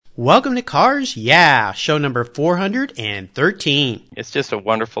Welcome to Cars Yeah, show number 413. It's just a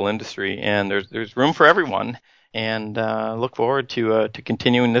wonderful industry, and there's room for everyone, and look forward to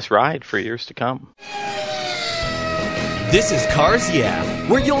continuing this ride for years to come. This is Cars Yeah,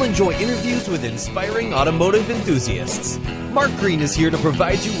 where you'll enjoy interviews with inspiring automotive enthusiasts. Mark Green is here to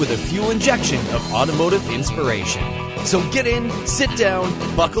provide you with a fuel injection of automotive inspiration. So get in, sit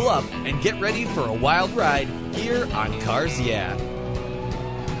down, buckle up, and get ready for a wild ride here on Cars Yeah.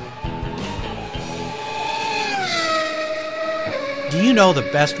 Do you know the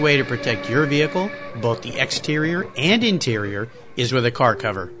best way to protect your vehicle, both the exterior and interior, is with a car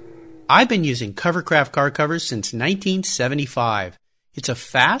cover? I've been using Covercraft car covers since 1975. It's a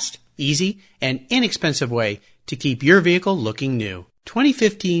fast, easy, and inexpensive way to keep your vehicle looking new.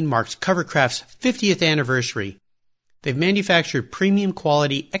 2015 marks Covercraft's 50th anniversary. They've manufactured premium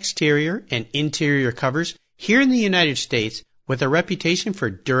quality exterior and interior covers here in the United States with a reputation for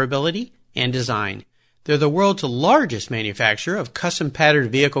durability and design. They're the world's largest manufacturer of custom patterned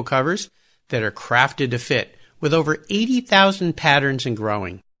vehicle covers that are crafted to fit, with over 80,000 patterns and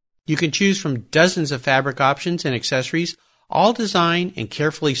growing. You can choose from dozens of fabric options and accessories, all designed and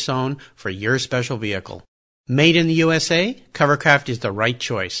carefully sewn for your special vehicle. Made in the USA, Covercraft is the right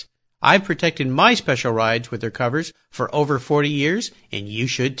choice. I've protected my special rides with their covers for over 40 years, and you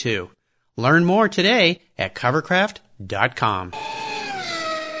should too. Learn more today at covercraft.com.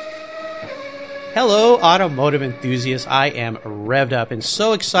 Hello, automotive enthusiasts. I am revved up and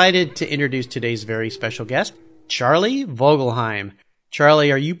so excited to introduce today's very special guest, Charlie Vogelheim.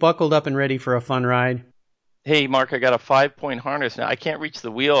 Charlie, are you buckled up and ready for a fun ride? Hey, Mark, I got a 5-point harness now. I can't reach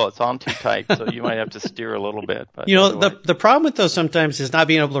the wheel. It's on too tight, so you might have to steer a little bit. But you know, the problem with those sometimes is not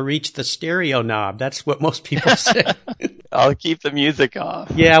being able to reach the stereo knob. That's what most people say. I'll keep the music off.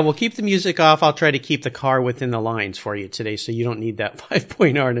 Yeah, we'll keep the music off. I'll try to keep the car within the lines for you today, so you don't need that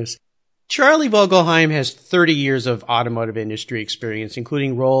 5-point harness. Charlie Vogelheim has 30 years of automotive industry experience,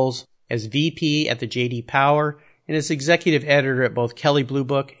 including roles as VP at the J.D. Power and as executive editor at both Kelley Blue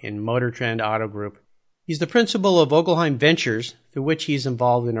Book and Motor Trend Auto Group. He's the principal of Vogelheim Ventures, through which he's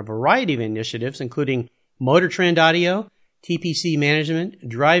involved in a variety of initiatives, including Motor Trend Audio, TPC Management,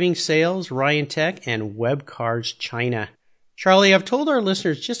 Driving Sales, Ryan Tech, and WebCars China. Charlie, I've told our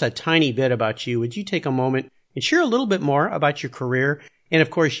listeners just a tiny bit about you. Would you take a moment and share a little bit more about your career and, of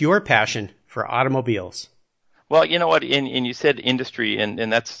course, your passion for automobiles? Well, you know what, and you said industry,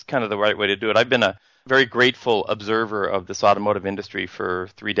 and that's kind of the right way to do it. I've been a very grateful observer of this automotive industry for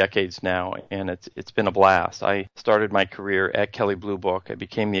 3 decades now, and it's been a blast. I started my career at Kelley Blue Book. I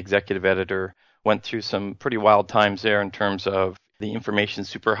became the executive editor, went through some pretty wild times there in terms of the information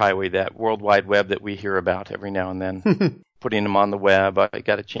superhighway, that World Wide Web that we hear about every now and then, putting them on the web. I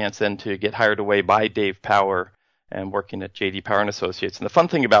got a chance then to get hired away by Dave Power and working at J.D. Power and Associates. And the fun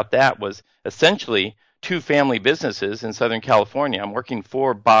thing about that was essentially 2 family businesses in Southern California. I'm working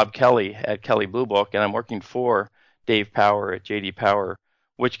for Bob Kelley at Kelley Blue Book, and I'm working for Dave Power at J.D. Power,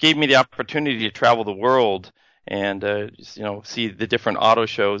 which gave me the opportunity to travel the world and see the different auto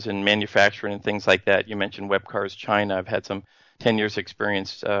shows and manufacturing and things like that. You mentioned WebCars China. I've had some 10 years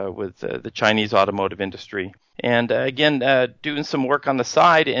experience with the Chinese automotive industry. And again, doing some work on the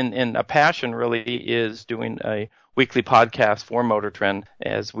side, and a passion really is doing a weekly podcast for Motor Trend,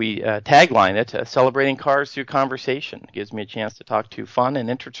 as we tagline it, celebrating cars through conversation. It gives me a chance to talk to fun and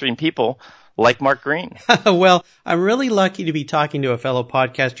interesting people like Mark Green. Well, I'm really lucky to be talking to a fellow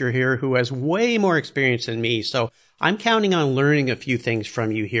podcaster here who has way more experience than me. So I'm counting on learning a few things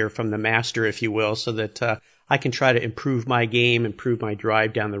from you here, from the master, if you will, so that I can try to improve my game, improve my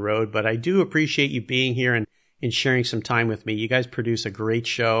drive down the road. But I do appreciate you being here and sharing some time with me. You guys produce a great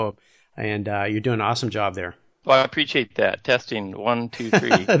show, and you're doing an awesome job there. Well, I appreciate that. Testing 1, 2, 3.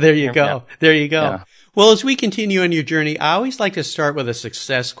 There you go. Yeah. There you go. Yeah. Well, as we continue on your journey, I always like to start with a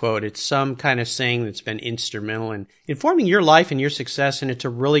success quote. It's some kind of saying that's been instrumental in informing your life and your success, and it's a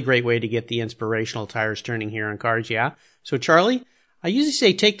really great way to get the inspirational tires turning here on Cars Yeah. So, Charlie, I usually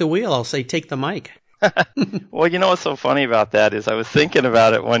say take the wheel. I'll say take the mic. Well, you know what's so funny about that is I was thinking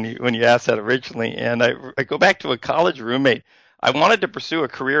about it when you asked that originally, and I go back to a college roommate. I wanted to pursue a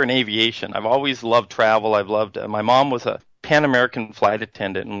career in aviation. I've always loved travel. I've loved my mom was a Pan American flight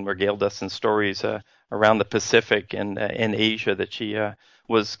attendant and regaled us in stories around the Pacific and in Asia, that she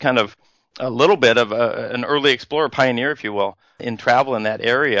was kind of a little bit of an early explorer, pioneer, if you will, in travel in that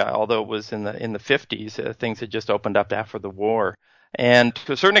area. Although it was in the 50s, things had just opened up after the war. And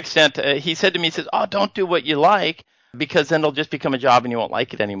to a certain extent, he said to me, he says, "Oh, don't do what you like, because then it'll just become a job and you won't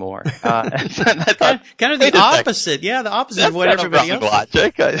like it anymore." Kind of the opposite. Yeah, the opposite of what everybody else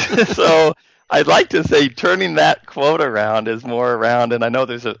logic. So I'd like to say turning that quote around is more around, and I know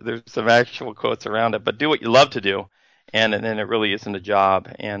there's some actual quotes around it, but do what you love to do, and then it really isn't a job,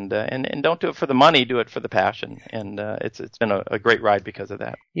 and don't do it for the money, do it for the passion, and it's been a great ride because of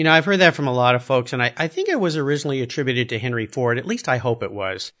that. You know, I've heard that from a lot of folks, and I think it was originally attributed to Henry Ford. At least I hope it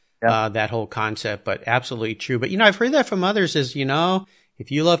was, that whole concept, but absolutely true. But, you know, I've heard that from others is, you know,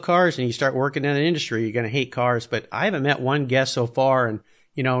 if you love cars and you start working in an industry, you're going to hate cars. But I haven't met one guest so far, and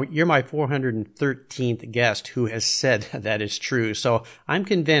you know, you're my 413th guest who has said that is true. So I'm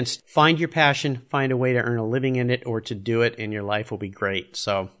convinced, find your passion, find a way to earn a living in it or to do it, and your life will be great.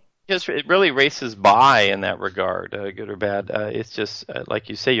 So it really races by in that regard, good or bad. It's just, like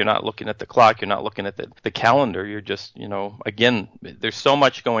you say, you're not looking at the clock, you're not looking at the calendar. You're just, you know, again, there's so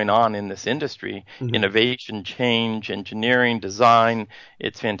much going on in this industry, innovation, change, engineering, design.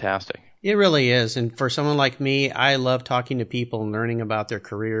 It's fantastic. It really is. And for someone like me, I love talking to people and learning about their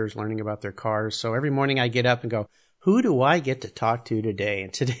careers, learning about their cars. So every morning I get up and go, who do I get to talk to today?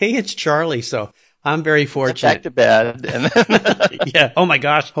 And today it's Charlie. So I'm very fortunate. Back to bed. And yeah. Oh my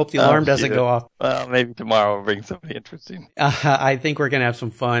gosh. Hope the alarm doesn't go off. Well, maybe tomorrow will bring something interesting. I think we're going to have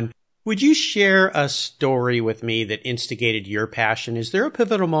some fun. Would you share a story with me that instigated your passion? Is there a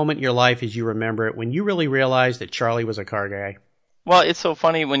pivotal moment in your life as you remember it when you really realized that Charlie was a car guy? Well, it's so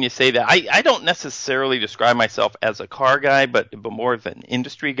funny when you say that. I don't necessarily describe myself as a car guy, but more of an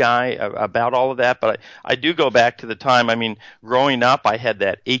industry guy about all of that. But I do go back to the time. I mean, growing up, I had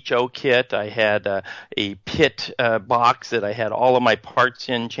that HO kit. I had a pit box that I had all of my parts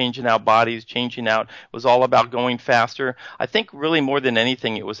in, changing out bodies, changing out. It was all about going faster. I think really more than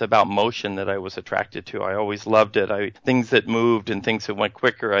anything, it was about motion that I was attracted to. I always loved it. Things that moved and things that went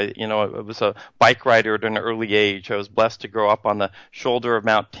quicker. I was a bike rider at an early age. I was blessed to grow up on the shoulder of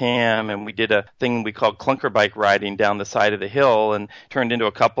Mount Tam, and we did a thing we called clunker bike riding down the side of the hill, and turned into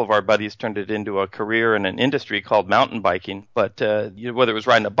a couple of our buddies turned it into a career in an industry called mountain biking. But whether it was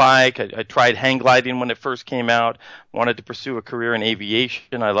riding a bike, I tried hang gliding when it first came out, wanted to pursue a career in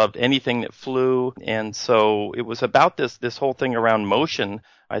aviation. I loved anything that flew, and so it was about this whole thing around motion.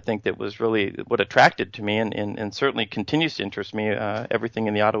 I think that was really what attracted to me, and certainly continues to interest me, everything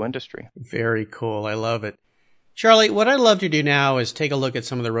in the auto industry. Very cool. I love it. Charlie, what I'd love to do now is take a look at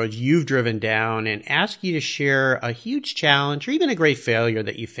some of the roads you've driven down and ask you to share a huge challenge or even a great failure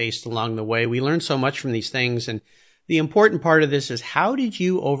that you faced along the way. We learn so much from these things, and the important part of this is how did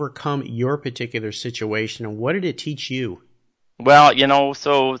you overcome your particular situation, and what did it teach you? Well,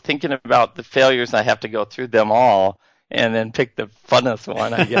 so thinking about the failures, I have to go through them all and then pick the funnest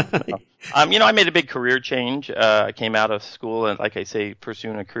one, I guess. I made a big career change. I came out of school and, like I say,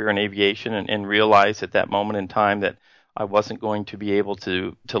 pursuing a career in aviation and realized at that moment in time that I wasn't going to be able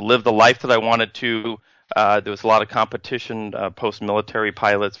to live the life that I wanted to. There was a lot of competition, post-military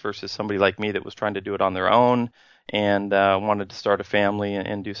pilots versus somebody like me that was trying to do it on their own and wanted to start a family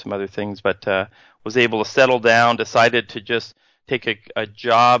and do some other things, but was able to settle down, decided to just take a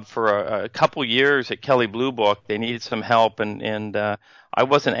job for a couple years at Kelley Blue Book. They needed some help, and I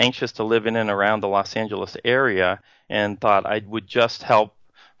wasn't anxious to live in and around the Los Angeles area, and thought I would just help.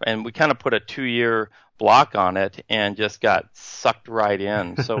 And we kind of put a 2-year block on it, and just got sucked right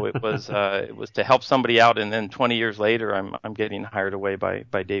in. So it was to help somebody out, and then 20 years later, I'm getting hired away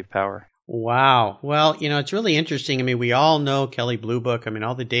by Dave Power. Wow. Well, it's really interesting. I mean, we all know Kelley Blue Book. I mean,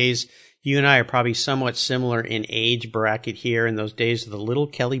 all the days. You and I are probably somewhat similar in age bracket here in those days of the little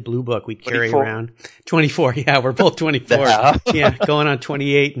Kelley Blue Book we'd carry 24. around. 24, yeah, we're both 24. Yeah, going on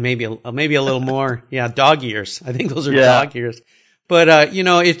 28, maybe a little more. Yeah, dog years. I think those are dog years. But,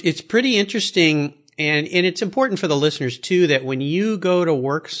 it's pretty interesting, and it's important for the listeners, too, that when you go to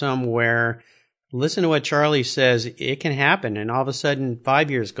work somewhere, listen to what Charlie says. It can happen, and all of a sudden 5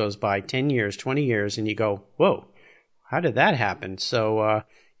 years goes by, 10 years, 20 years, and you go, whoa, how did that happen? So,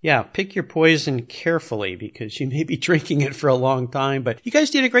 yeah, pick your poison carefully because you may be drinking it for a long time. But you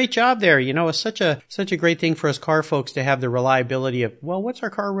guys did a great job there. It's such a great thing for us car folks to have the reliability of, well, what's our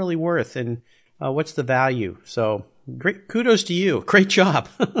car really worth and what's the value? So great, kudos to you. Great job.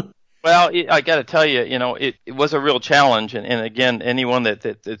 Well, I got to tell you, it was a real challenge. And again, anyone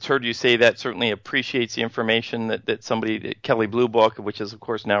that's heard you say that certainly appreciates the information that somebody at Kelley Blue Book, which is, of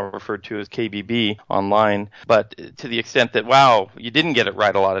course, now referred to as KBB online. But to the extent that, wow, you didn't get it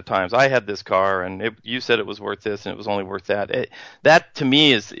right a lot of times. I had this car, and you said it was worth this, and it was only worth that. That, to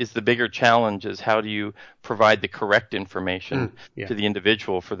me, is the bigger challenge, is how do you provide the correct information to the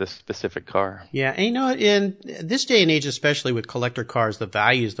individual for this specific car. Yeah, and in this day and age, especially with collector cars, the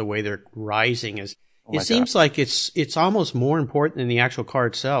values, the way they're rising is, it seems like it's almost more important than the actual car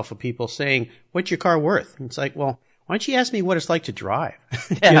itself, of people saying, what's your car worth? And it's like, well, why don't you ask me what it's like to drive?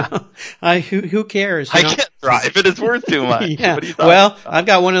 Yeah. Who cares? I can't drive it. It's worth too much. Yeah. Well, I've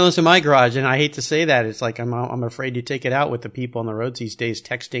got one of those in my garage, and I hate to say that. It's like I'm afraid to take it out with the people on the roads these days,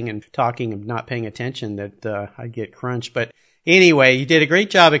 texting and talking and not paying attention, that I get crunched. But anyway, you did a great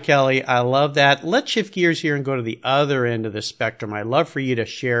job at Kelly. I love that. Let's shift gears here and go to the other end of the spectrum. I'd love for you to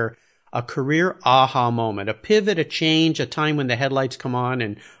share a career aha moment, a pivot, a change, a time when the headlights come on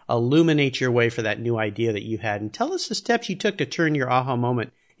and illuminate your way for that new idea that you had. And tell us the steps you took to turn your aha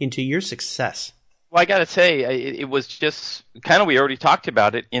moment into your success. Well, I got to say, it was just kind of, we already talked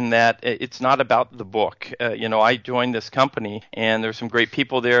about it in that it's not about the book. I joined this company, and there's some great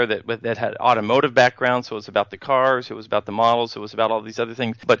people there that had automotive backgrounds, so it was about the cars, it was about the models, it was about all these other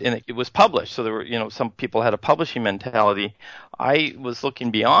things, but it was published, so there were, some people had a publishing mentality. I was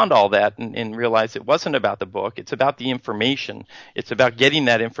looking beyond all that and realized it wasn't about the book, it's about the information. It's about getting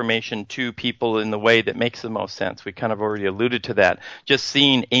that information to people in the way that makes the most sense. We kind of already alluded to that. Just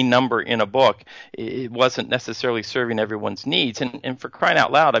seeing a number in a book, it wasn't necessarily serving everyone's needs. And for crying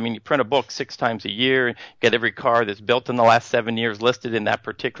out loud, I mean, you print a book 6 times a year, get every car that's built in the last 7 years listed in that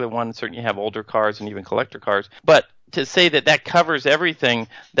particular one. Certainly you have older cars and even collector cars. But to say that covers everything,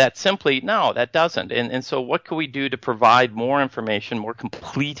 that simply, no, that doesn't. And so what can we do to provide more information, more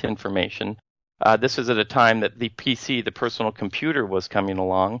complete information? This is at a time that the PC, the personal computer, was coming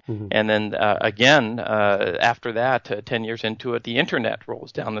along. Mm-hmm. And then again, after that, 10 years into it, the internet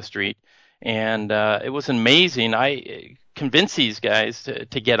rolls down the street. And it was amazing. I convinced these guys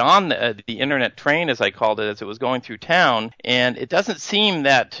to get on the internet train, as I called it, as it was going through town. And it doesn't seem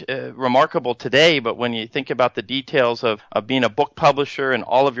that remarkable today, but when you think about the details of being a book publisher and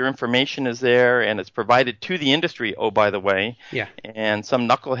all of your information is there and it's provided to the industry, oh, by the way, yeah. And some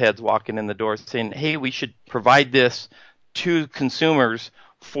knuckleheads walking in the door saying, hey, we should provide this to consumers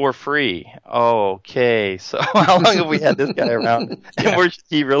for free. Okay, so how long have we had this guy around? And where should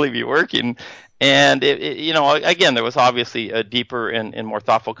he really be working? And again, there was obviously a deeper and more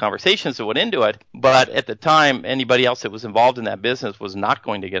thoughtful conversations that went into it. But at the time, anybody else that was involved in that business was not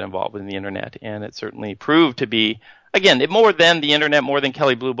going to get involved in the internet, and it certainly proved to be. Again, more than the internet, more than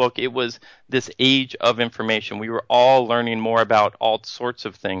Kelley Blue Book, it was this age of information. We were all learning more about all sorts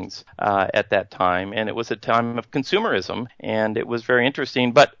of things at that time, and it was a time of consumerism, and it was very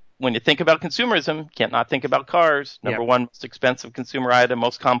interesting. But when you think about consumerism, can't not think about cars. Number one most expensive consumer item,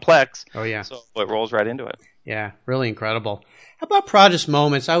 most complex. Oh, yeah. So it rolls right into it. Yeah, really incredible. How about proudest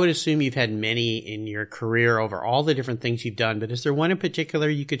moments? I would assume you've had many in your career over all the different things you've done, but is there one in particular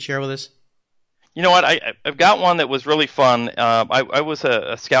you could share with us? You know what? I've got one that was really fun. I was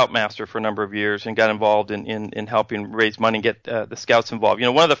a scoutmaster for a number of years and got involved in helping raise money and get the scouts involved.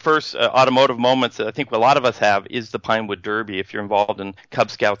 One of the first automotive moments that I think a lot of us have is the Pinewood Derby. If you're involved in Cub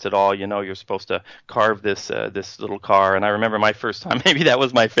Scouts at all, you're supposed to carve this little car. And I remember my first time, maybe that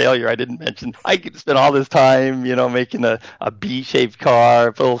was my failure. I didn't mention I could spend all this time, making a B-shaped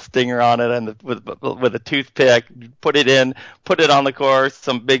car, put a little stinger on it, and with a toothpick, put it on the course.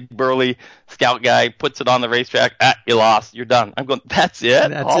 Some big burly scout guy puts it on the racetrack. You lost. You're done. I'm going, that's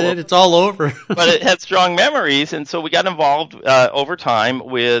it? That's it. It's all over. But it had strong memories, and so we got involved over time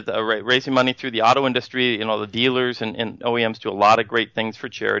with raising money through the auto industry. The dealers and OEMs do a lot of great things for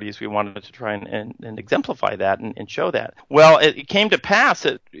charities. We wanted to try and exemplify that and show that. Well, it came to pass.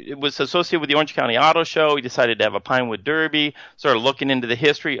 It was associated with the Orange County Auto Show. We decided to have a Pinewood Derby, started looking into the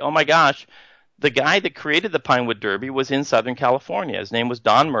history. Oh, my gosh. The guy that created the Pinewood Derby was in Southern California. His name was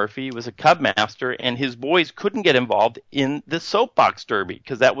Don Murphy. He was a Cub master, and his boys couldn't get involved in the Soapbox Derby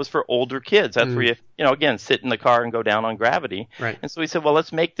because that was for older kids. That's where you, again, sit in the car and go down on gravity. Right. And so he said, well,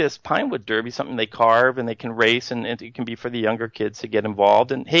 let's make this Pinewood Derby something they carve and they can race, and it can be for the younger kids to get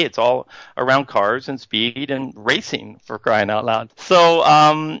involved. And, hey, it's all around cars and speed and racing, for crying out loud.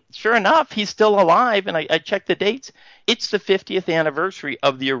 So sure enough, he's still alive, and I checked the dates. It's the 50th anniversary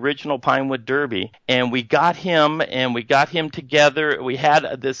of the original Pinewood Derby, and we got him together. We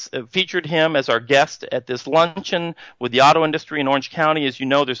had this featured him as our guest at this luncheon with the auto industry in Orange County. As you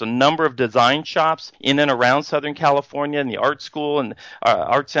know, there's a number of design shops in and around Southern California, and the art school and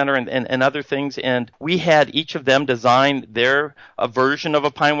art center and other things. And we had each of them design their version of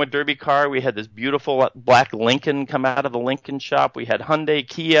a Pinewood Derby car. We had this beautiful black Lincoln come out of the Lincoln shop. We had Hyundai,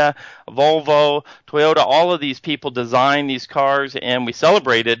 Kia, Volvo, Toyota. All of these people designed these cars, and we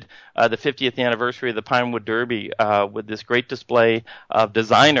celebrated the 50th anniversary of the Pinewood Derby with this great display of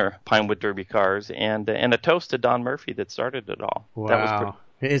designer Pinewood Derby cars and a toast to Don Murphy that started it all. Wow.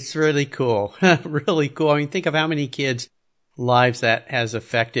 It's really cool. Really cool. I mean, think of how many kids lives that has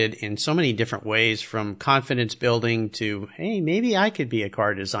affected in so many different ways, from confidence building to, hey, maybe I could be a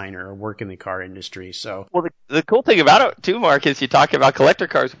car designer or work in the car industry. So, well, the cool thing about it too, Mark, is you talk about collector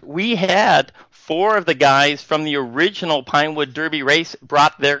cars. We had 4 of the guys from the original Pinewood Derby race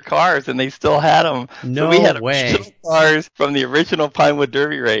brought their cars, and they still had them. No so we had way. original cars from the original Pinewood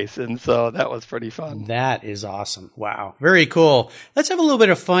Derby race, and so that was pretty fun. That is awesome. Wow. Very cool. Let's have a little bit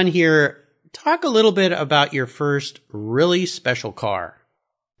of fun here. Talk a little bit about your first really special car.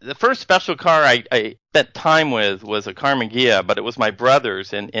 The first special car I spent time with was a Karmann Ghia, but it was my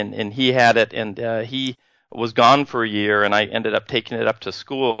brother's, and he had it, and he was gone for a year, and I ended up taking it up to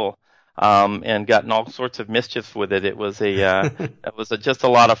school. And gotten all sorts of mischief with it. It was just a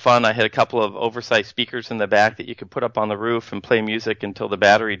lot of fun. I had a couple of oversized speakers in the back that you could put up on the roof and play music until the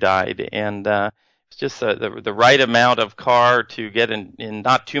battery died. And it's just the right amount of car to get in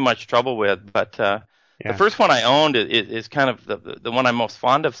not too much trouble with. But the first one I owned is kind of the one I'm most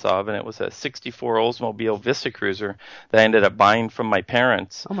fond of, and it was a 64 Oldsmobile Vista Cruiser that I ended up buying from my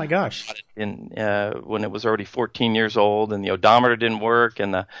parents. Oh my gosh. When it was already 14 years old, and the odometer didn't work,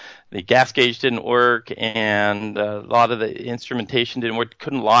 and the gas gauge didn't work, and a lot of the instrumentation didn't work.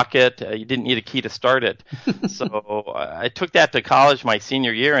 Couldn't lock it. You didn't need a key to start it. So I took that to college my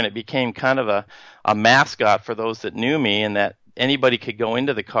senior year, and it became kind of a mascot for those that knew me, and that anybody could go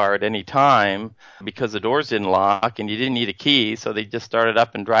into the car at any time because the doors didn't lock and you didn't need a key, so they just started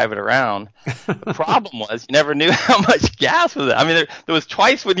up and drive it around. The problem was you never knew how much gas was. I mean, there was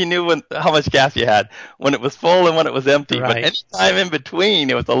twice when you knew how much gas you had, when it was full and when it was empty. Right. But any time in between,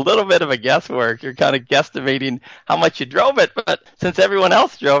 it was a little bit of a guesswork. You're kind of guesstimating how much you drove it, but since everyone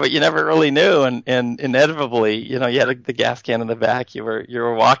else drove it, you never really knew, and inevitably, you had the gas can in the back. You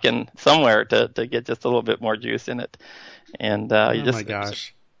were walking somewhere to get just a little bit more juice in it. And my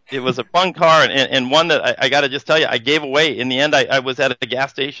gosh. It was a fun car, and one that I got to just tell you, I gave away. In the end, I was at a gas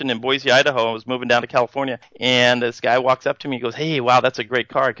station in Boise, Idaho. I was moving down to California, and this guy walks up to me and goes, "Hey, wow, that's a great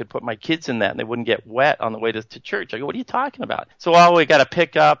car. I could put my kids in that, and they wouldn't get wet on the way to church." I go, "What are you talking about?" So, we got to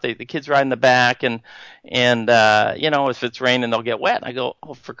pick up. The kids ride in the back, and if it's raining, they'll get wet. And I go,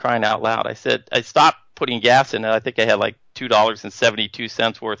 "Oh, for crying out loud." I said, I stopped putting gas in it. I think I had like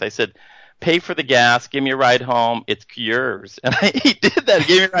 $2.72 worth. I said, "Pay for the gas, give me a ride home, it's yours." And he did that,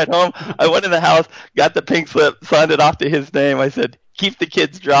 gave me a ride home. I went in the house, got the pink slip, signed it off to his name. I said, "Keep the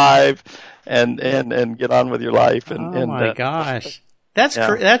kids drive and get on with your life." My gosh.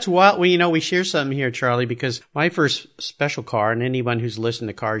 That's wild. We share something here, Charlie, because my first special car, and anyone who's listened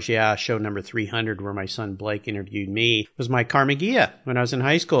to Cars Yeah, show number 300, where my son Blake interviewed me, was my Karmann Ghia when I was in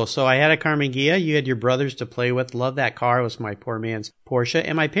high school. So I had a Karmann Ghia. You had your brothers to play with. Loved that car. It was my poor man's Porsche.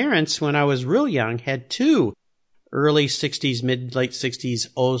 And my parents, when I was real young, had 2 early 60s, late 60s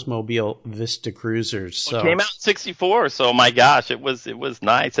Oldsmobile Vista Cruisers. So it came out in 64, so my gosh, it was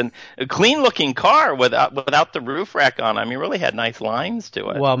nice, and a clean looking car without the roof rack on. I mean, it really had nice lines to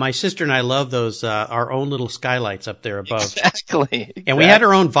it. Well, my sister and I love those our own little skylights up there above. Exactly. And we had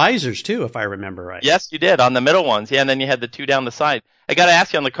our own visors too, if I remember right. Yes, you did, on the middle ones. Yeah, and then you had the 2 down the side. I got to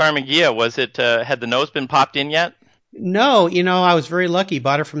ask you, on the Karmann Ghia, was it had the nose been popped in yet? No, I was very lucky.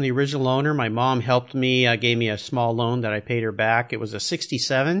 Bought it from the original owner. My mom helped me, gave me a small loan that I paid her back. It was a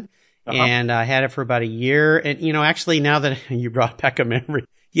 67, and I had it for about a year. And, actually, now that you brought back a memory,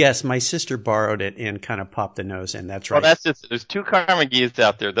 yes, my sister borrowed it and kind of popped the nose in. That's right. Well, there's 2 Karmann Ghias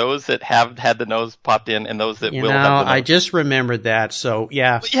out there, those that have had the nose popped in and those that will have the nose. I just remembered that, so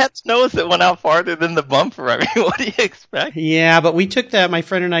yeah. But you had nose that went out farther than the bumper. I mean, what do you expect? Yeah, but we took that, my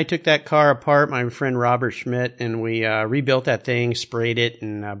friend and I took that car apart, my friend Robert Schmidt, and we rebuilt that thing, sprayed it,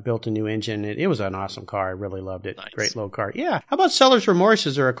 and built a new engine. It was an awesome car. I really loved it. Nice. Great low car. Yeah. How about seller's remorse?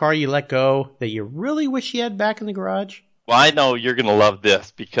 Is there a car you let go that you really wish you had back in the garage? Well, I know you're going to love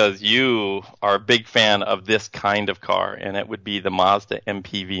this because you are a big fan of this kind of car, and it would be the Mazda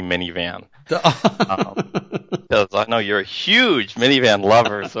MPV minivan. Because I know you're a huge minivan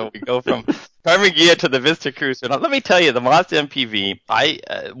lover, so we go from Karmann Ghia to the Vista Cruiser. Now, let me tell you, the Mazda MPV,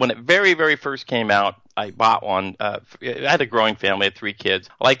 when it very, very first came out, I bought one. I had a growing family, I had 3 kids.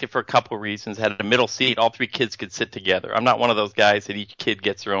 I liked it for a couple of reasons. It had a middle seat. All 3 kids could sit together. I'm not one of those guys that each kid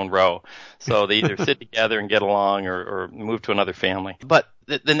gets their own row. So they either sit together and get along or move to another family. But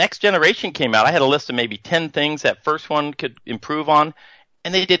the next generation came out. I had a list of maybe 10 things that first one could improve on,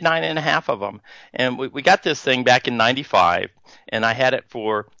 and they did 9.5 of them. And we got this thing back in 95, and I had it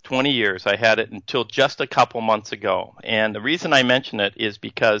for 20 years. I had it until just a couple months ago. And the reason I mention it is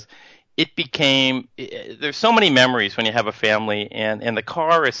because it became, there's so many memories when you have a family, and the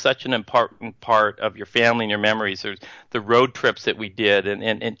car is such an important part of your family and your memories. There's the road trips that we did,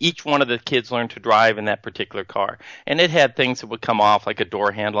 and each one of the kids learned to drive in that particular car. And it had things that would come off, like a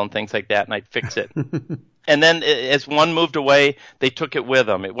door handle and things like that, and I'd fix it. And then as one moved away, they took it with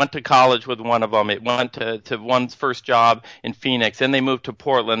them. It went to college with one of them. It went to one's first job in Phoenix. Then they moved to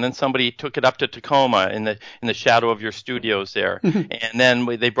Portland. Then somebody took it up to Tacoma in the shadow of your studios there. And then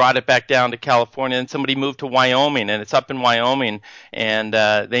they brought it back down to California. And somebody moved to Wyoming, and it's up in Wyoming. And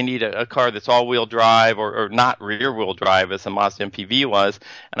they need a car that's all-wheel drive or not rear-wheel drive, as the Mazda MPV was.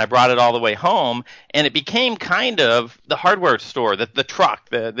 And I brought it all the way home. And it became kind of the hardware store, the truck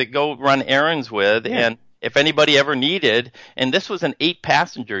that go run errands with. Yeah. And if anybody ever needed, and this was an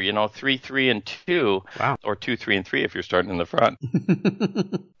 8-passenger, 3, 3, and 2, wow. Or 2, 3, and 3 if you're starting in the front.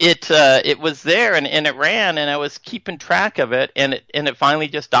 It was there, and it ran, and I was keeping track of it, and it finally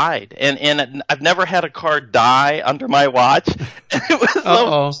just died. And I've never had a car die under my watch. And it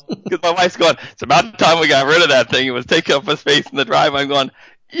was because my wife's going, it's about time we got rid of that thing. It was taking up a space in the drive. I'm going,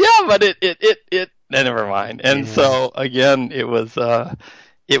 yeah, but it never mind. And so again, it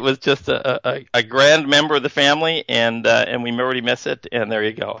was just a grand member of the family, and we already miss it, and there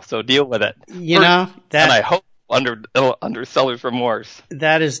you go. So deal with it. And I hope under seller's remorse.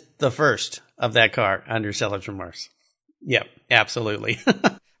 That is the first of that car under seller's remorse. Yep, absolutely.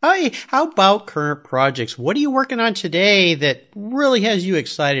 Hey, how about current projects? What are you working on today that really has you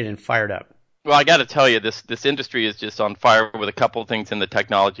excited and fired up? Well, I got to tell you, this industry is just on fire with a couple of things in the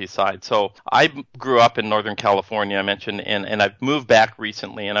technology side. So I grew up in Northern California, I mentioned, and I've moved back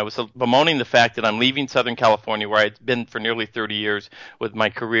recently. And I was bemoaning the fact that I'm leaving Southern California, where I'd been for nearly 30 years with my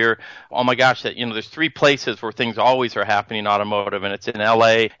career. Oh my gosh, there's 3 places where things always are happening automotive, and it's in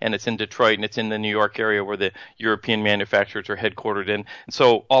LA, and it's in Detroit, and it's in the New York area where the European manufacturers are headquartered in. And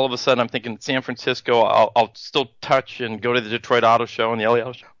so all of a sudden, I'm thinking San Francisco. I'll still touch and go to the Detroit Auto Show and the LA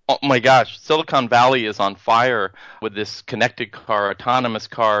Auto Show. Oh my gosh, Silicon Valley is on fire with this connected car, autonomous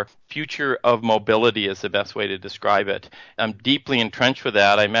car. Future of mobility is the best way to describe it. I'm deeply entrenched with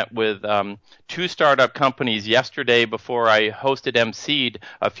that. I met with 2 startup companies yesterday before I emceed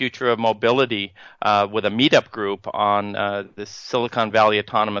a Future of Mobility with a meetup group on the Silicon Valley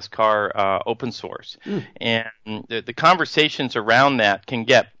autonomous car open source. And the conversations around that can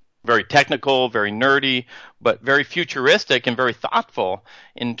get very technical, very nerdy, but very futuristic and very thoughtful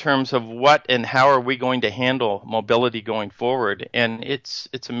in terms of what and how are we going to handle mobility going forward. And it's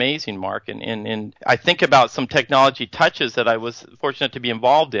amazing, Mark. And I think about some technology touches that I was fortunate to be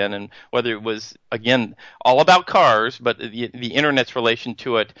involved in, and whether it was, again, all about cars, but the Internet's relation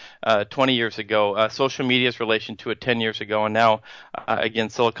to it 20 years ago, social media's relation to it 10 years ago, and now, again,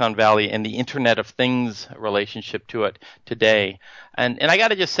 Silicon Valley and the Internet of Things relationship to it today. And I got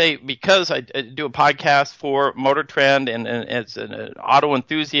to just say, because I do a podcast for Motor Trend and as an auto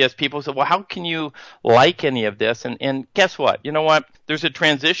enthusiast, people say, well, how can you like any of this? And guess what? You know what? There's a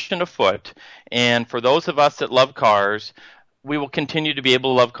transition afoot. And for those of us that love cars, we will continue to be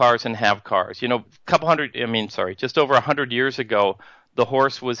able to love cars and have cars. Just over 100 years ago, the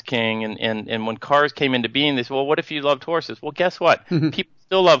horse was king. And when cars came into being, they said, well, what if you loved horses? Well, guess what? People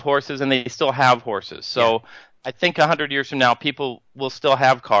still love horses, and they still have horses. So I think 100 years from now, people will still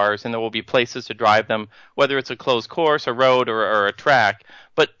have cars, and there will be places to drive them, whether it's a closed course, a road, or a track.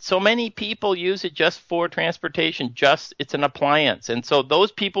 But so many people use it just for transportation. It's an appliance. And so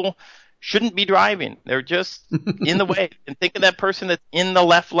those people shouldn't be driving. They're just in the way. And think of that person that's in the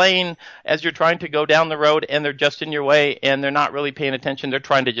left lane as you're trying to go down the road, and they're just in your way, and they're not really paying attention. They're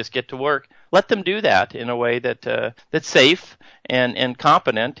trying to just get to work. Let them do that in a way that's safe and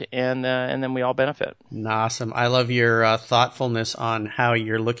competent, and then we all benefit. Awesome. I love your thoughtfulness on how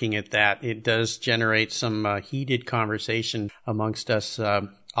you're looking at that. It does generate some heated conversation amongst us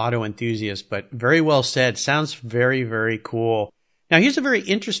auto enthusiasts, but very well said. Sounds very, very cool. Now, here's a very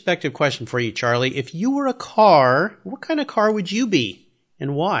introspective question for you, Charlie. If you were a car, what kind of car would you be,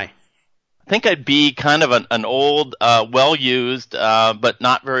 and why? I think I'd be kind of an old, well-used, but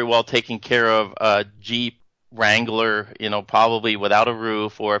not very well taken care of Jeep Wrangler, probably without a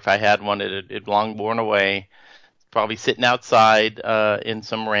roof, or if I had one, it'd long worn away. Probably sitting outside in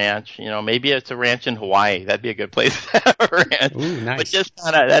some ranch. Maybe it's a ranch in Hawaii. That'd be a good place to have a ranch. Ooh, nice. But just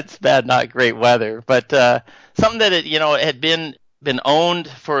that's bad, not great weather. But something that had been owned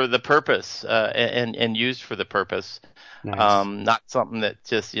for the purpose and used for the purpose. Nice. Not something that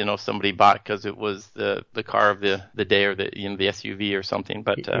just somebody bought because it was the car of the day, or the the SUV or something.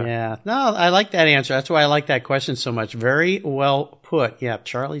 But Yeah. No, I like that answer. That's why I like that question so much. Very well put. Yeah,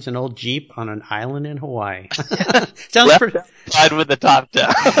 Charlie's an old Jeep on an island in Hawaii. Sounds pretty. side with the top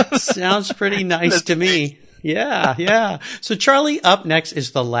down. Sounds pretty nice to me. Yeah, yeah. So Charlie, up next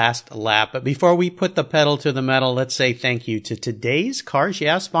is the last lap. But before we put the pedal to the metal, let's say thank you to today's Cars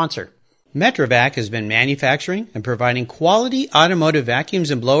Yeah sponsor. Metrovac has been manufacturing and providing quality automotive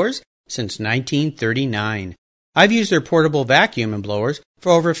vacuums and blowers since 1939. I've used their portable vacuum and blowers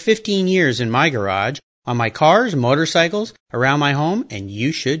for over 15 years in my garage, on my cars, motorcycles, around my home, and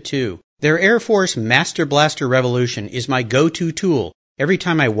you should too. Their Air Force Master Blaster Revolution is my go-to tool every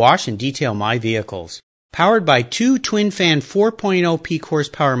time I wash and detail my vehicles. Powered by two twin-fan 4.0 peak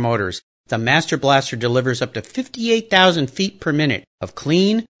horsepower motors, the Master Blaster delivers up to 58,000 feet per minute of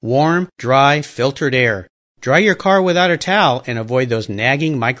clean, warm, dry, filtered air. Dry your car without a towel and avoid those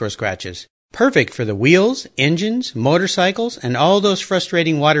nagging micro-scratches. Perfect for the wheels, engines, motorcycles, and all those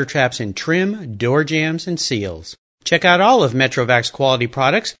frustrating water traps in trim, door jambs, and seals. Check out all of Metrovac's quality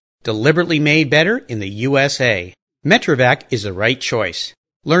products, deliberately made better in the USA. Metrovac is the right choice.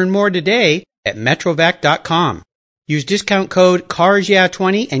 Learn more today at metrovac.com. Use discount code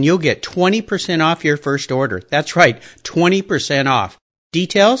CARSYEAH20 and you'll get 20% off your first order. That's right, 20% off.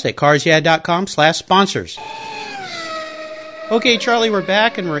 Details at carsyeah.com/sponsors. Okay, Charlie, we're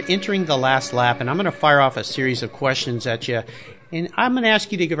back and we're entering the last lap, and I'm going to fire off a series of questions at you, and I'm going to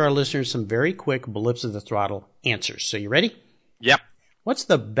ask you to give our listeners some very quick blips of the throttle answers. So you ready? Yep. What's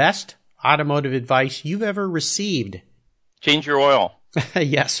the best automotive advice you've ever received? Change your oil.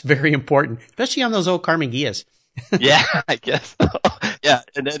 Yes, very important, especially on those old Carmen Gias. Yeah, I guess. Yeah,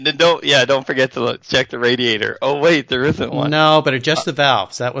 and then don't forget to check the radiator. Oh wait, there isn't one. No, but adjust the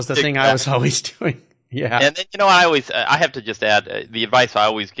valves. That was the thing I was always doing. Yeah. And then, I have to just add the advice I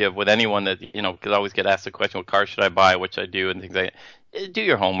always give with anyone that, because I always get asked the question, what car should I buy, which I do, and things like that. Do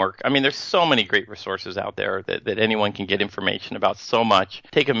your homework. I mean, there's so many great resources out there that anyone can get information about so much.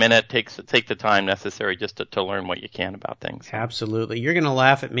 Take a minute, take the time necessary just to learn what you can about things. Absolutely. You're going to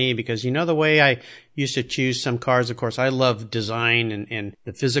laugh at me because the way I used to choose some cars, of course, I love design and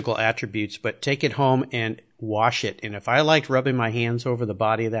the physical attributes, but take it home and wash it. And if I liked rubbing my hands over the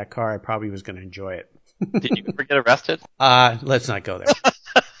body of that car, I probably was going to enjoy it. Did you ever get arrested? Let's not go there.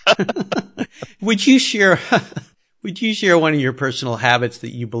 Would you share one of your personal habits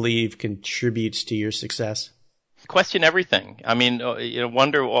that you believe contributes to your success? Question everything. I mean,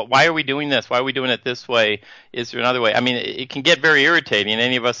 wonder why are we doing this? Why are we doing it this way? Is there another way? I mean, it can get very irritating.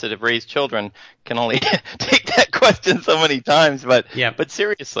 Any of us that have raised children can only take that question so many times. But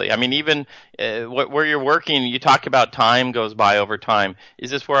seriously, I mean, even where you're working, you talk about time goes by over time.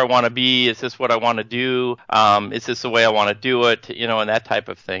 Is this where I want to be? Is this what I want to do? Is this the way I want to do it? And that type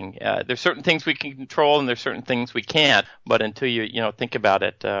of thing. There's certain things we can control, and there's certain things we can't. But until you think about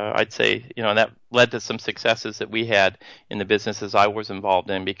it, I'd say that led to some successes that we had in the businesses I was involved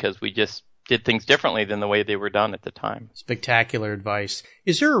in because we just did things differently than the way they were done at the time. Spectacular advice.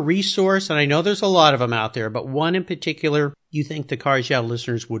 Is there a resource, and I know there's a lot of them out there, but one in particular you think the Cars Yeah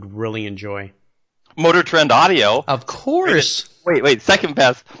listeners would really enjoy? Motor Trend Audio. Of course. Wait, second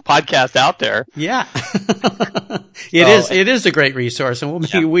best podcast out there. Yeah. It is a great resource, and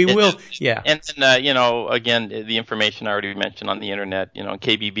we will. And again, the information I already mentioned on the internet,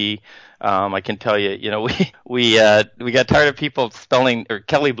 KBB, I can tell you, we got tired of people spelling, or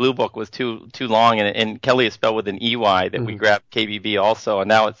Kelly Blue Book was too long, and Kelly is spelled with an EY, that we grabbed KBB also, and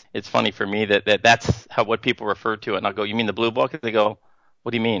now it's funny for me that's what people refer to it, and I'll go, you mean the Blue Book? And they go,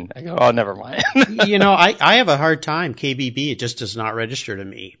 what do you mean? I go, oh, never mind. I have a hard time. KBB, it just does not register to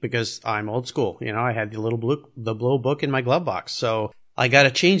me because I'm old school. I had the blue book in my glove box. So I got to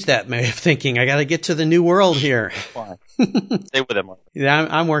change that way of thinking. I got to get to the new world here. Fine. Stay with it, Mark. Yeah,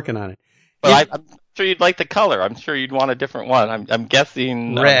 I'm working on it. But I'm sure you'd like the color. I'm sure you'd want a different one. I'm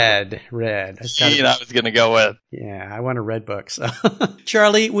guessing red. I was going to go with. Yeah, I want a red book. So.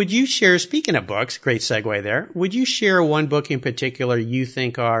 Charlie, would you share, speaking of books, great segue there, would you share one book in particular you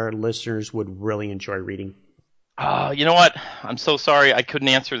think our listeners would really enjoy reading? You know what? I'm so sorry I couldn't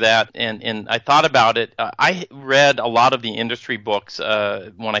answer that, and I thought about it. I read a lot of the industry books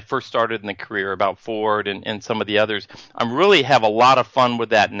when I first started in the career about Ford and some of the others. I really have a lot of fun with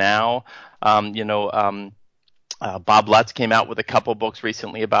that now. Bob Lutz came out with a couple books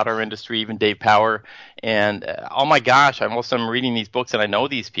recently about our industry, even Dave Power. And oh my gosh, I'm reading these books and I know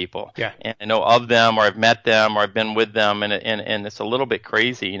these people. Yeah. And I know of them, or I've met them, or I've been with them, and it's a little bit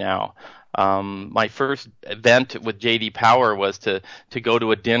crazy now. My first event with JD Power was to go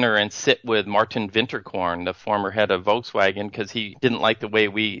to a dinner and sit with Martin Winterkorn, the former head of Volkswagen, because he didn't like the way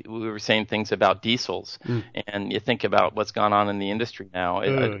we were saying things about diesels. And you think about what's gone on in the industry now.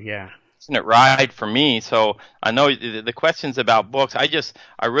 Yeah. It ride for me. So I know the questions about books. I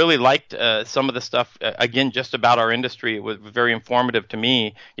really liked some of the stuff again just about our industry. It was very informative to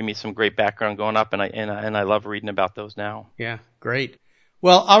me. Give me some great background going up, and I love reading about those now. Yeah, great.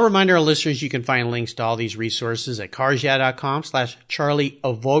 Well, I'll remind our listeners you can find links to all these resources at carsyeah.com/Charlie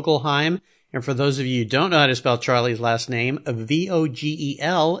Vogelheim. And for those of you who don't know how to spell Charlie's last name, Vogelheim.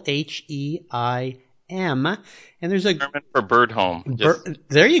 And there's a German for bird home.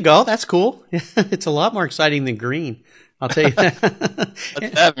 There you go. That's cool. It's a lot more exciting than green. I'll tell you that.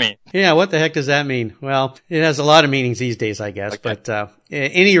 What's that mean? Yeah, what the heck does that mean? Well, it has a lot of meanings these days, I guess. Okay. But at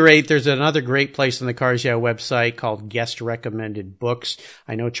any rate, there's another great place on the Cars Yeah website called Guest Recommended Books.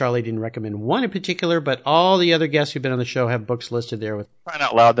 I know Charlie didn't recommend one in particular, but all the other guests who've been on the show have books listed there. With crying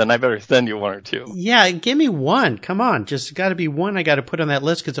out loud, then I better send you one or two. Yeah, give me one. Come on. Just got to be one I got to put on that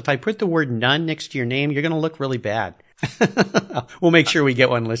list, because if I put the word none next to your name, you're going to look really bad. We'll make sure we get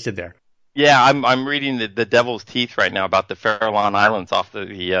one listed there. Yeah, I'm reading the Devil's Teeth right now about the Farallon Islands off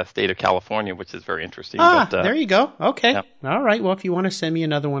the state of California, which is very interesting. There you go. Okay. Yeah. All right. Well, if you want to send me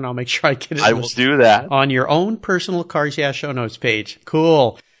another one, I'll make sure I get it. I will do that. On your own personal Cars Yeah show notes page.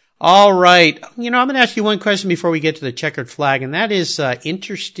 Cool. All right. I'm going to ask you one question before we get to the checkered flag, and that is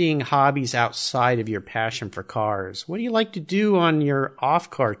interesting hobbies outside of your passion for cars. What do you like to do on your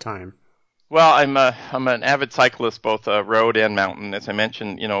off-car time? Well, I'm an avid cyclist, both road and mountain. As I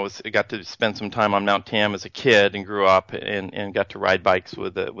mentioned, I got to spend some time on Mount Tam as a kid and grew up and got to ride bikes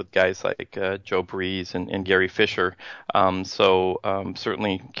with guys like Joe Breeze and Gary Fisher. So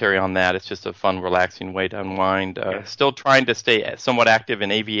certainly carry on that. It's just a fun, relaxing way to unwind. Still trying to stay somewhat active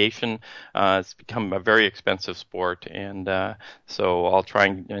in aviation. It's become a very expensive sport, and so I'll try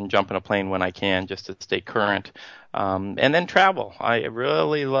and jump in a plane when I can just to stay current. And then travel. I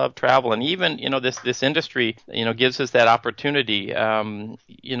really love travel. And even, this industry, gives us that opportunity,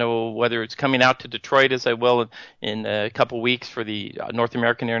 whether it's coming out to Detroit, as I will in a couple weeks for the North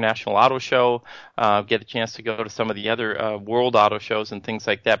American International Auto Show, get a chance to go to some of the other world auto shows and things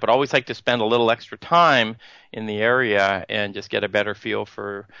like that. But I always like to spend a little extra time in the area and just get a better feel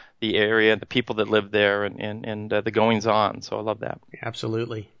for the area, the people that live there, and the goings on. So I love that.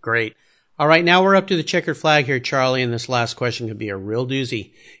 Absolutely. Great. All right, now we're up to the checkered flag here, Charlie, and this last question could be a real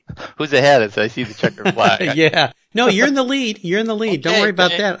doozy. Who's ahead as I see the checkered flag? Yeah. No, you're in the lead. You're in the lead. Okay, don't worry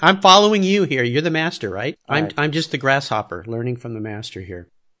about that. I'm following you here. You're the master, right? I'm just the grasshopper, learning from the master here.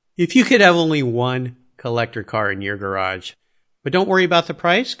 If you could have only one collector car in your garage, but don't worry about the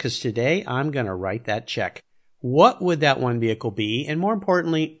price, because today I'm going to write that check. What would that one vehicle be, and more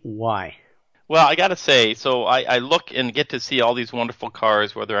importantly, why? Well, I got to say, so I look and get to see all these wonderful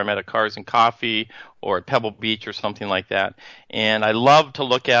cars, whether I'm at a Cars and Coffee or at Pebble Beach or something like that. And I love to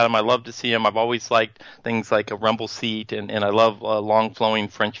look at them. I love to see them. I've always liked things like a rumble seat, and I love long flowing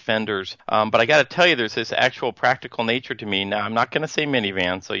French fenders. But I got to tell you, there's this actual practical nature to me. Now, I'm not going to say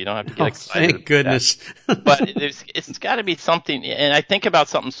minivan, so you don't have to get excited. Thank goodness. But it's got to be something. And I think about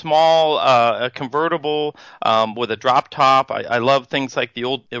something small, a convertible with a drop top. I love things like the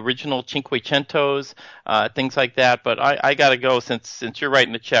old original Cinquecentos, things like that. But I got to go, since you're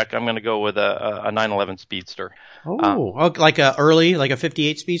writing the check, I'm going to go with a 911 Speedster. Like a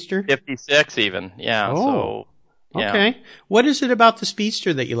 58 Speedster? 56 even, yeah. Oh. So, yeah. Okay. What is it about the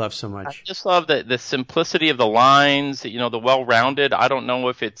Speedster that you love so much? I just love the simplicity of the lines, the well-rounded. I don't know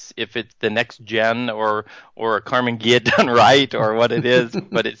if it's the next gen or a Karmann Ghia done right or what it is,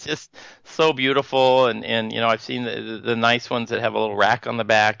 but it's just so beautiful. And I've seen the nice ones that have a little rack on the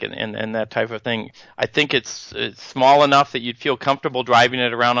back and that type of thing. I think it's small enough that you'd feel comfortable driving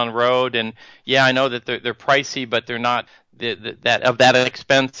it around on the road. And yeah, I know that they're pricey, but they're not that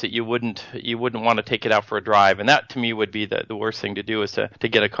expense that you wouldn't want to take it out for a drive. And that to me would be the worst thing to do, is to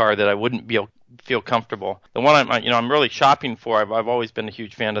get a car that I wouldn't feel comfortable. The one I'm really shopping for, I've always been a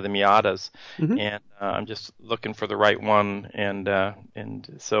huge fan of the Miatas, and I'm just looking for the right one. And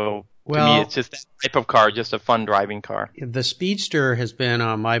so to me, it's just that type of car, just a fun driving car. The Speedster has been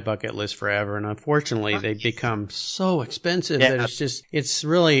on my bucket list forever, and unfortunately, they've become so expensive that it's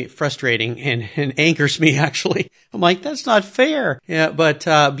really frustrating and angers me, actually. I'm like, that's not fair. Yeah, but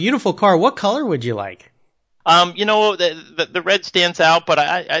beautiful car. What color would you like? The red stands out, but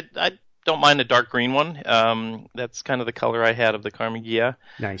I don't mind a dark green one. That's kind of the color I had of the Karmann Ghia.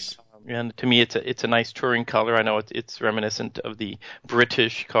 Nice. And to me, it's a nice touring color. I know it's reminiscent of the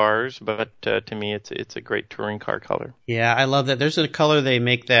British cars, but to me, it's a great touring car color. Yeah, I love that. There's a color they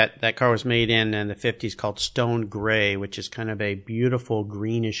make that car was made in the 50s called Stone Gray, which is kind of a beautiful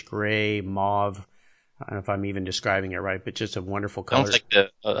greenish gray mauve. I don't know if I'm even describing it right, but just a wonderful color. Sounds like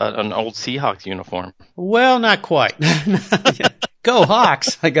an old Seahawks uniform. Well, not quite. Go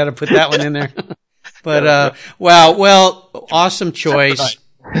Hawks! I got to put that one in there. But well, awesome choice.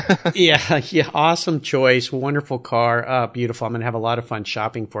 Yeah, awesome choice. Wonderful car. Beautiful. I'm going to have a lot of fun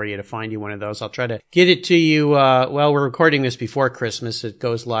shopping for you to find you one of those. I'll try to get it to you. We're recording this before Christmas. It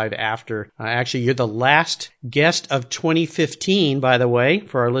goes live after. Actually, you're the last guest of 2015, by the way,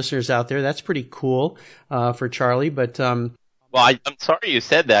 for our listeners out there. That's pretty cool, for Charlie. But, well, I'm sorry you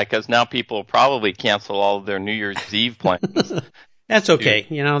said that, because now people will probably cancel all of their New Year's Eve plans. That's okay.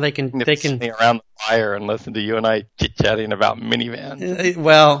 You know, they can stay around the fire and listen to you and I chit-chatting about minivans.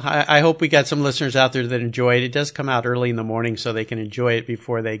 Well, I hope we got some listeners out there that enjoy it. It does come out early in the morning so they can enjoy it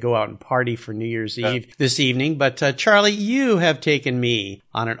before they go out and party for New Year's Eve this evening. But Charlie, you have taken me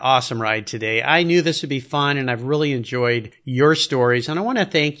on an awesome ride today. I knew this would be fun, and I've really enjoyed your stories. And I want to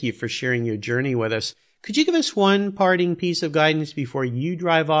thank you for sharing your journey with us. Could you give us one parting piece of guidance before you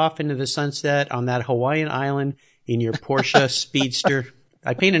drive off into the sunset on that Hawaiian island in your Porsche Speedster?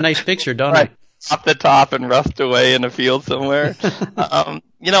 I paint a nice picture, don't I? Off the top and rust away in a field somewhere.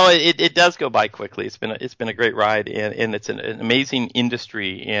 It does go by quickly. It's been a great ride, and it's an amazing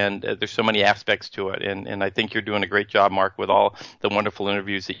industry, and there's so many aspects to it. And I think you're doing a great job, Mark, with all the wonderful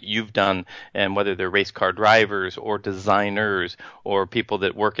interviews that you've done, and whether they're race car drivers or designers or people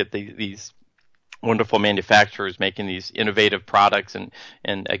that work at these wonderful manufacturers making these innovative products, and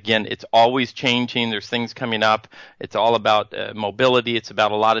again, it's always changing. There's things coming up. It's all about mobility. It's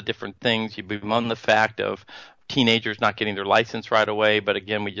about a lot of different things. You bemoan the fact of teenagers not getting their license right away, but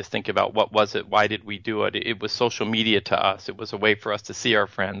again, we just think about what was it? Why did we do it? It was social media to us. It was a way for us to see our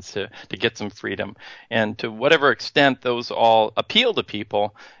friends, to get some freedom, and to whatever extent those all appeal to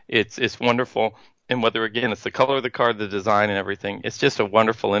people, it's wonderful. And whether, again, it's the color of the car, the design, and everything, it's just a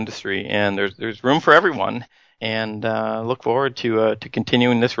wonderful industry, and there's room for everyone. And look forward to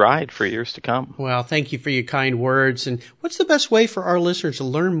continuing this ride for years to come. Well, thank you for your kind words. And what's the best way for our listeners to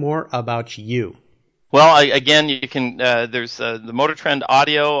learn more about you? Well, again, you can. There's the Motor Trend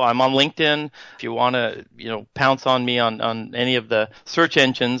Audio. I'm on LinkedIn. If you want to, pounce on me on any of the search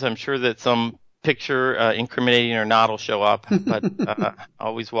engines, I'm sure that some picture, incriminating or not, will show up. But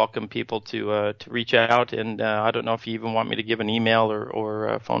always welcome people to reach out. And I don't know if you even want me to give an email or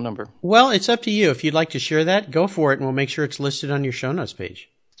a phone number. Well, it's up to you. If you'd like to share that, go for it, and we'll make sure it's listed on your show notes page.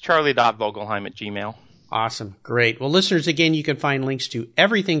 It's charlie.vogelheim@gmail.com. Awesome. Great. Well, listeners, again, you can find links to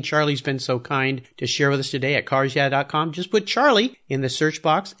everything Charlie's been so kind to share with us today at carsyeah.com. Just put Charlie in the search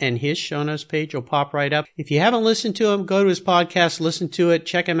box and his show notes page will pop right up. If you haven't listened to him, go to his podcast, listen to it,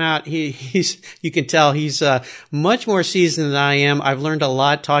 check him out. You can tell he's much more seasoned than I am. I've learned a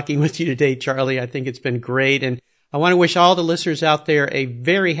lot talking with you today, Charlie. I think it's been great. And I want to wish all the listeners out there a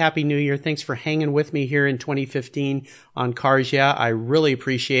very happy new year. Thanks for hanging with me here in 2015 on Cars Yeah. I really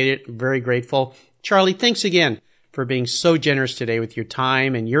appreciate it. I'm very grateful. Charlie, thanks again for being so generous today with your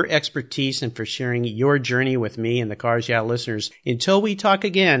time and your expertise, and for sharing your journey with me and the Cars Yeah listeners. Until we talk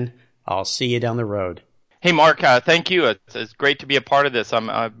again, I'll see you down the road. Hey, Mark, thank you. It's great to be a part of this. I'm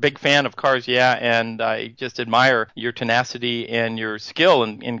a big fan of Cars Yeah, and I just admire your tenacity and your skill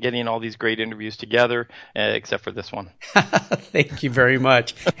in getting all these great interviews together, except for this one. Thank you very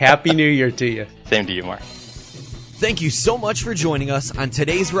much. Happy New Year to you. Same to you, Mark. Thank you so much for joining us on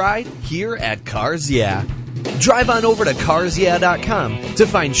today's ride here at Cars Yeah. Drive on over to carsyeah.com to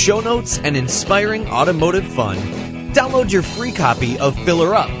find show notes and inspiring automotive fun. Download your free copy of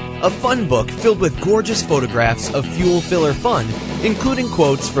Filler Up, a fun book filled with gorgeous photographs of fuel filler fun, including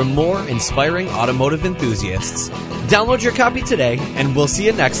quotes from more inspiring automotive enthusiasts. Download your copy today, and we'll see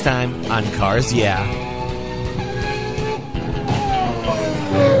you next time on Cars Yeah.